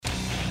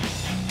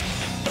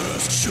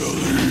Ask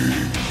Shelley.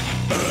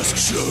 Ask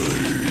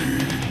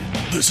Shelley.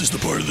 This is the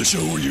part of the show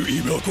where you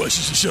email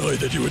questions to Shelley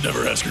that you would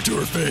never ask her to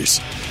her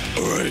face.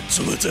 All right,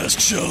 so let's ask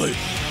Shelley.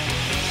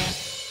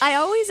 I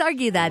always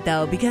argue that,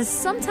 though, because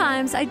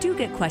sometimes I do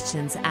get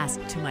questions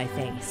asked to my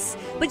face.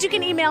 But you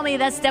can email me.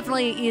 That's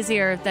definitely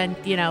easier than,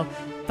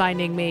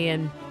 finding me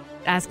and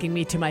asking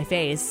me to my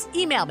face.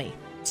 Email me.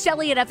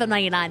 Shelley at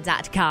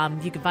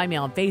FM99.com. You can find me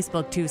on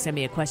Facebook, too. Send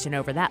me a question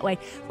over that way.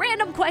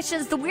 Random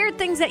questions, the weird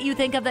things that you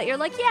think of that you're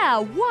like, yeah,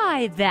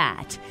 why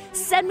that?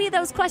 Send me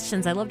those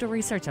questions. I love to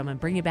research them and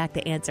bring you back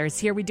the answers.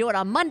 Here we do it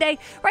on Monday,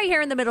 right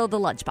here in the middle of the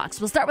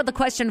lunchbox. We'll start with a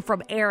question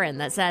from Aaron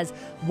that says,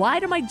 why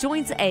do my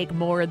joints ache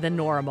more than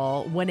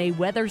normal when a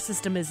weather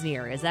system is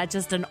near? Is that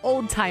just an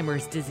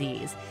old-timer's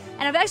disease?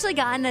 And I've actually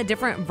gotten a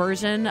different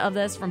version of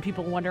this from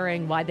people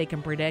wondering why they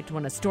can predict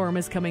when a storm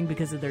is coming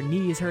because of their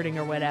knees hurting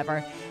or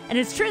whatever. And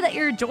it's true that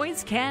your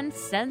joints can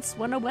sense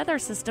when a weather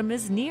system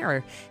is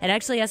near. It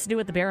actually has to do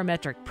with the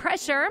barometric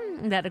pressure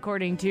that,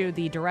 according to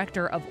the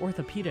director of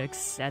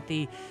orthopedics at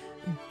the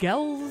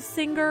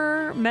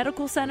Gelsinger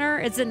Medical Center.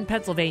 It's in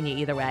Pennsylvania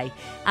either way.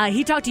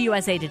 He talked to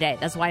USA Today.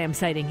 That's why I'm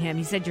citing him.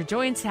 He said your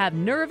joints have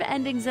nerve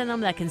endings in them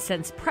that can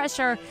sense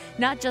pressure,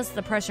 not just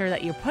the pressure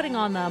that you're putting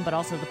on them, but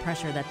also the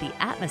pressure that the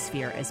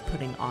atmosphere is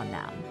putting on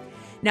them.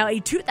 Now,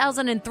 a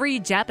 2003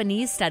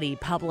 Japanese study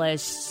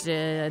published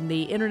in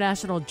the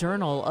International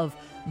Journal of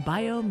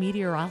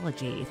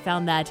Biometeorology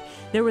found that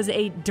there was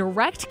a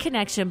direct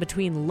connection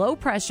between low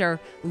pressure,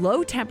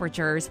 low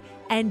temperatures,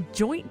 and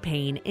joint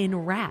pain in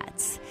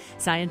rats.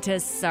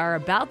 Scientists are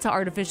about to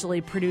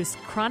artificially produce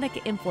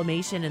chronic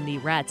inflammation in the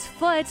rat's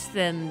foot.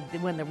 Then,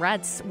 when the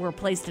rats were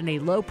placed in a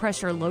low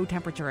pressure, low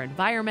temperature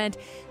environment,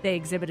 they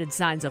exhibited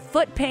signs of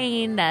foot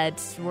pain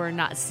that were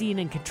not seen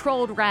in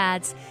controlled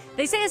rats.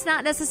 They say it's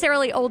not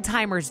necessarily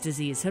old-timer's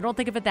disease, so don't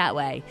think of it that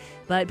way.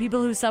 But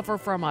people who suffer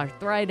from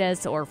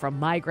arthritis or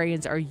from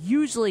migraines are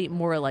usually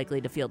more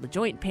likely to feel the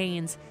joint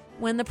pains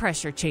when the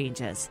pressure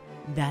changes.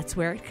 That's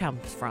where it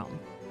comes from.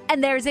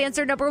 And there's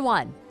answer number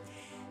 1.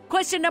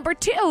 Question number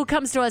 2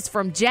 comes to us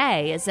from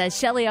Jay. It says,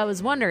 Shelley, I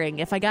was wondering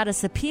if I got a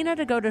subpoena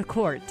to go to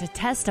court to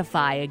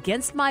testify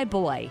against my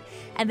boy,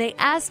 and they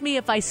asked me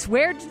if I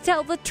swear to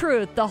tell the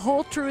truth, the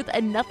whole truth,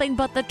 and nothing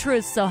but the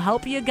truth, so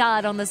help you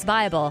God on this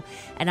Bible,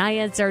 and I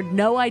answered,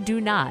 no, I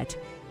do not.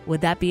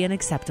 Would that be an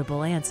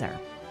acceptable answer?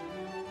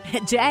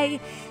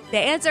 Jay, the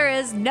answer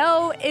is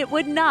no, it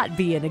would not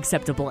be an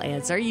acceptable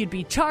answer. You'd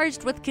be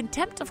charged with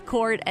contempt of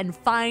court and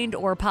fined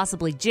or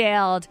possibly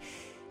jailed.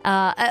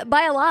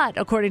 By a lot,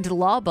 according to the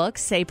law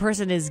books, a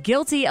person is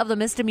guilty of the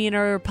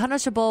misdemeanor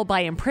punishable by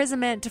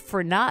imprisonment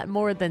for not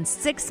more than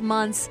 6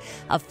 months,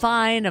 a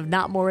fine of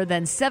not more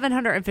than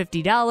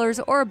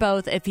 $750, or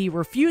both if he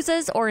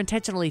refuses or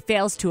intentionally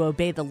fails to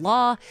obey the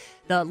law,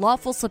 the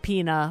lawful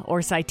subpoena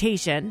or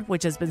citation,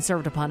 which has been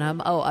served upon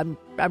him. Oh,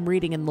 I'm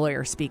reading in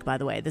lawyer speak, by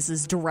the way. This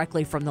is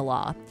directly from the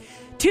law.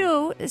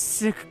 2,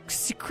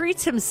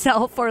 secretes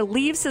himself or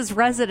leaves his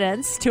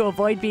residence to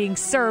avoid being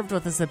served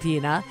with a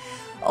subpoena.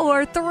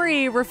 Or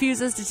 3,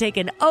 refuses to take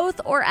an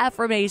oath or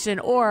affirmation,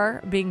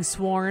 or being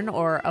sworn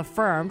or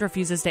affirmed,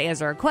 refuses to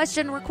answer a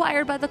question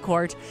required by the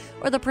court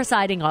or the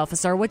presiding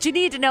officer. What you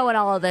need to know in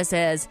all of this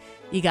is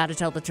you got to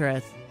tell the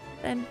truth,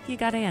 and you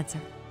got to answer.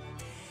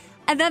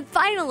 And then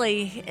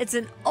finally, it's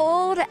an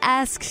old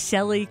Ask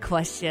Shelley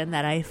question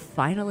that I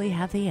finally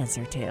have the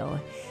answer to.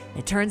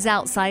 It turns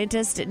out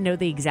scientists didn't know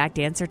the exact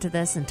answer to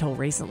this until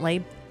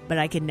recently, but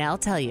I can now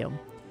tell you.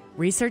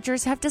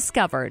 Researchers have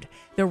discovered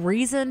the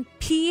reason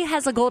pee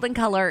has a golden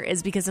color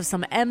is because of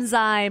some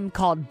enzyme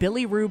called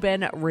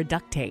bilirubin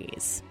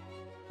reductase.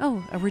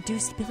 Oh, a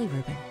reduced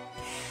bilirubin.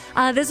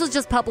 This was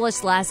just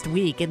published last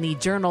week in the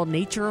journal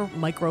Nature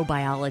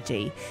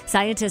Microbiology.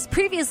 Scientists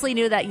previously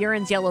knew that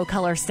urine's yellow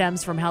color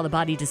stems from how the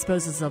body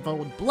disposes of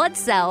old blood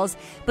cells,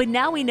 but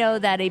now we know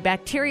that a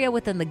bacteria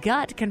within the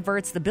gut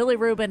converts the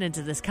bilirubin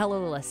into this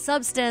colorless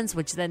substance,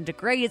 which then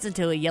degrades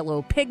into a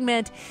yellow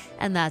pigment,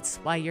 and that's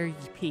why your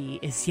pee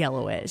is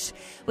yellowish.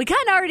 We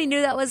kind of already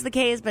knew that was the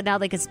case, but now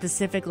they've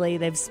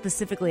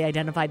specifically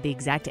identified the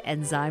exact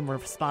enzyme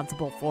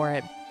responsible for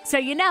it. So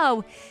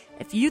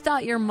if you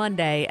thought your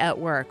Monday at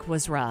work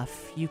was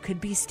rough, you could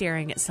be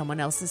staring at someone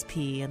else's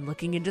pee and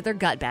looking into their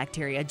gut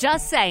bacteria.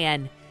 Just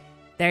saying.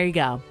 There you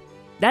go.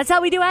 That's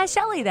how we do Ask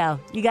Shelley, though.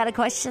 You got a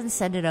question?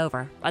 Send it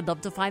over. I'd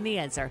love to find the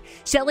answer.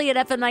 Shelley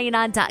at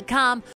FM99.com.